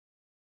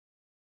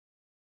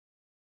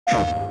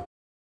When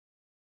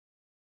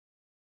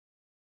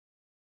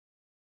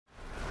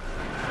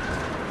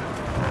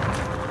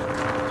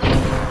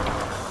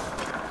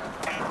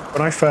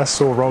I first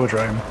saw Roller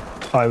Drome,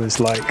 I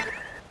was like,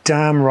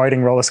 damn,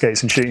 riding roller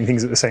skates and shooting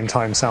things at the same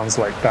time sounds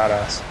like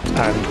badass.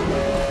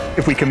 And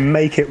if we can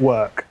make it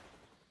work,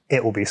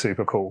 it will be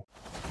super cool.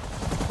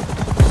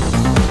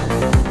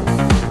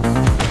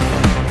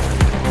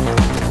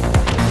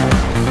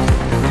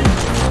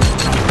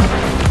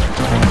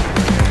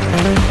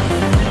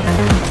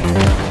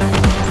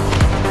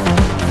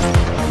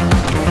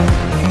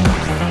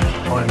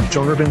 I'm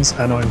John Ribbins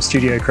and I'm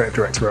Studio Creative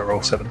Director at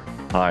Roll7.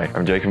 Hi,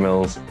 I'm Jacob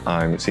Mills.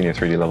 I'm Senior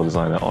 3D Level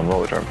Designer on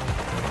Roller Drome.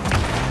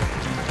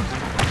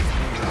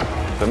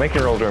 So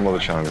making Roller Drome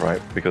was a challenge,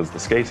 right? Because the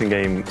skating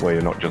game where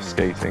you're not just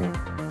skating,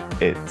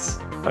 it's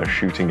a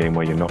shooting game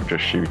where you're not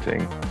just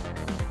shooting.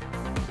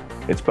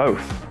 It's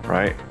both,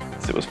 right?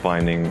 So it was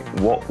finding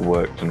what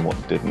worked and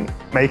what didn't.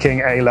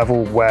 Making a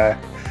level where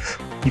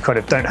you kind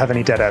of don't have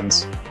any dead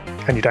ends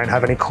and you don't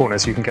have any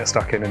corners you can get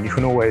stuck in, and you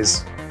can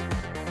always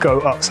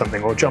go up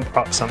something or jump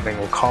up something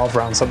or carve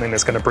around something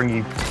that's going to bring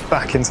you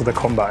back into the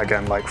combat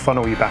again, like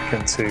funnel you back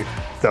into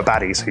the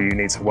baddies who you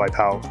need to wipe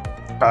out,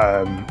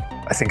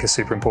 I think is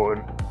super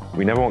important.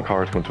 We never want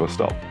Kara to come to a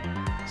stop.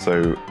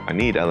 So I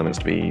need elements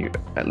to be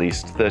at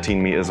least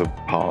 13 meters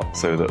apart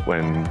so that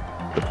when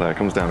the player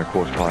comes down a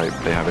quarter pipe,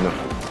 they have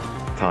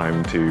enough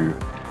time to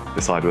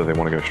decide whether they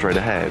want to go straight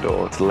ahead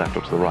or to the left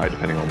or to the right,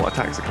 depending on what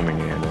attacks are coming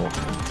in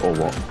or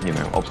what,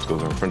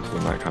 obstacles are in front of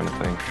them, that kind of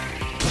thing.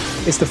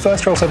 It's the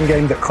first Roll7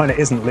 game that kind of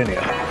isn't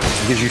linear.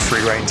 It gives you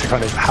free rein to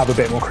kind of have a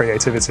bit more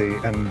creativity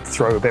and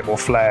throw a bit more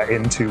flair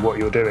into what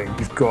you're doing.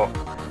 You've got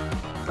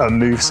a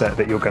moveset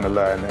that you're going to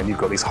learn, and you've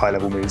got these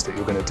high-level moves that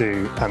you're going to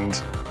do,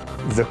 and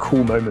the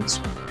cool moments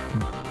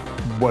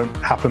won't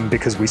happen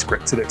because we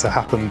scripted it to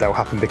happen. They'll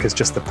happen because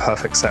just the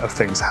perfect set of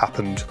things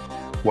happened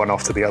one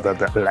after the other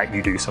that let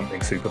you do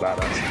something super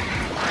badass.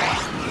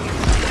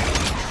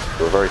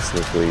 We're very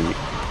sneakily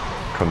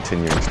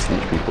continuing to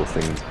teach people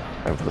things.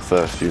 And for the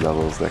first few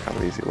levels, they're kind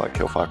of easy, like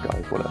kill 5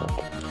 guys, whatever.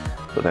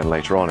 But then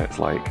later on, it's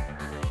like,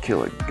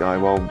 kill a guy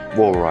while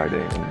wall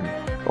riding,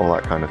 and all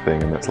that kind of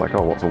thing. And it's like,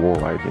 oh, what's a wall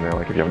ride?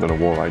 Like if you haven't done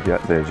a wall ride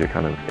yet, there's your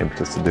kind of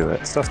impetus to do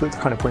it. Stuff that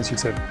kind of points you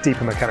to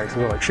deeper mechanics as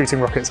well, like shooting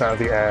rockets out of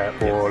the air,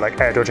 or like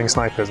air dodging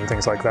snipers and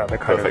things like that.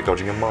 Perfect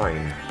dodging a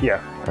mine.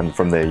 Yeah. And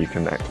from there, you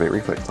can activate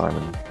reflex time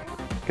and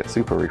get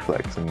super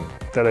reflex. And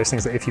they're those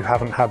things that if you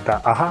haven't had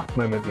that aha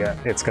moment yet,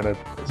 it's going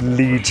to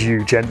lead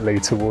you gently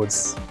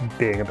towards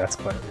being a better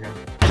player again.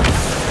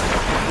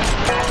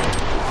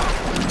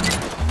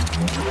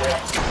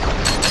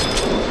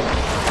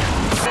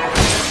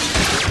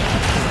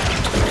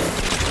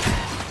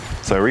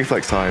 So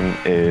reflex time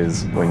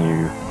is when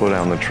you pull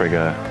down the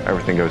trigger,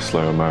 everything goes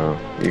slow-mo,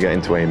 you get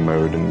into aim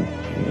mode and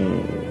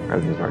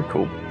everything's very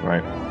cool,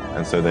 right?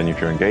 And so then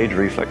if you engage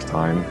reflex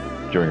time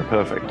during a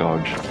perfect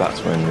dodge,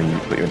 that's when we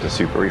put you into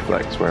super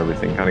reflex, where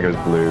everything kind of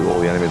goes blue, all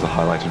the enemies are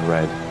highlighted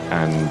red,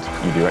 and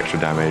you do extra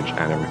damage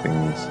and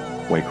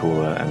everything's way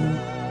cooler and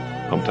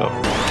pumped up.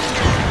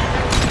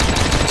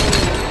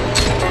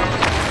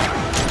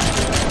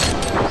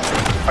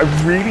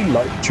 I really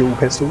like dual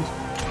pistols.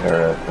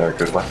 They're a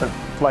good weapon.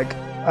 Like,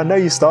 I know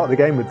you start the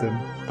game with them,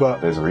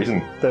 but there's a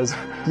reason.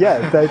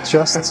 They're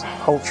just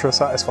ultra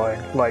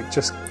satisfying. Like,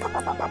 just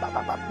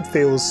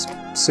feels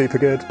super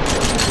good.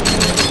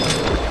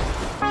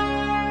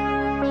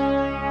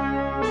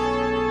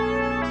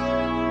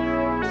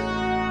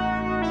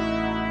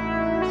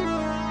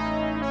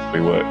 We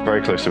work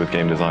very closely with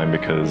game design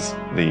because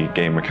the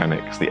game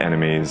mechanics, the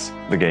enemies,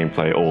 the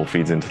gameplay all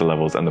feeds into the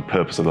levels, and the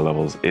purpose of the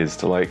levels is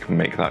to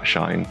make that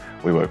shine.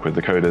 We work with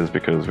the coders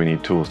because we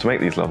need tools to make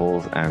these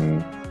levels,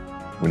 and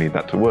we need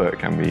that to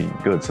work and be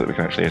good so that we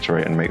can actually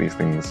iterate and make these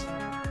things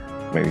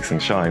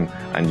shine.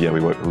 And yeah, we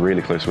work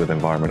really closely with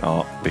environment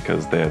art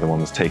because they're the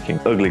ones taking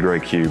ugly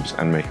grey cubes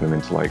and making them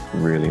into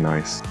really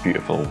nice,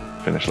 beautiful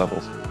finished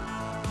levels.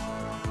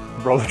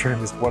 Roller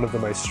Drome is one of the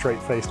most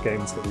straight-faced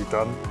games that we've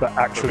done, but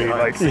actually,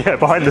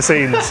 behind the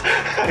scenes,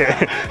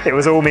 it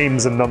was all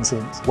memes and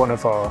nonsense. One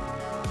of our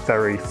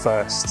very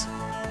first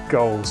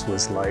goals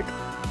was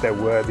there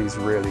were these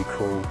really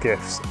cool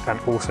GIFs and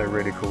also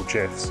really cool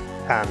GIFs,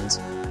 and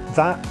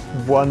that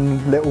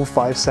one little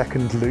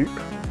 5-second loop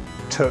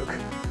took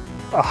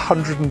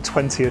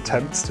 120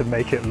 attempts to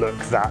make it look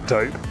that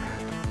dope.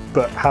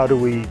 But how do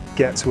we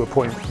get to a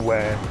point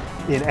where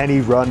in any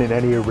run, in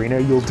any arena,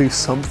 you'll do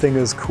something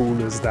as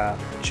cool as that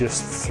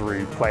just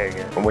through playing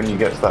it? And when you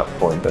get to that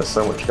point, there's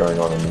so much going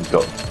on, and you've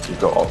got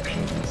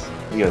options.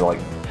 Like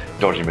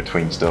dodging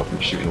between stuff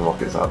and shooting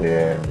rockets out of the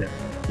air. And,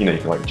 you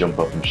can jump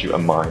up and shoot a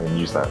mine and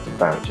use that to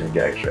bounce you and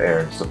get extra air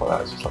and stuff like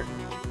that. It's just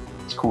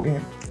it's a cool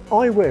game.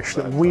 I wish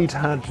that we'd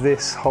had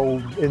this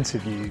whole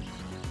interview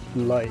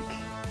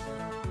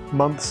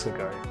months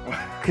ago,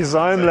 because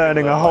I'm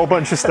learning a whole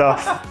bunch of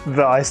stuff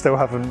that I still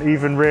haven't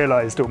even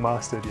realised or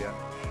mastered yet.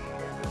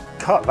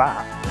 Cut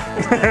that.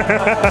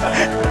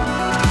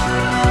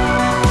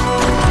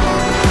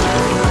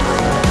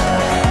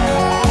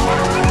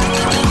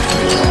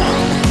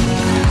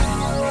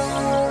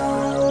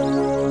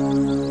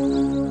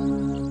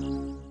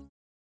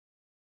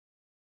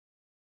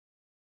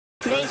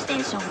 プレイステ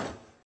ーション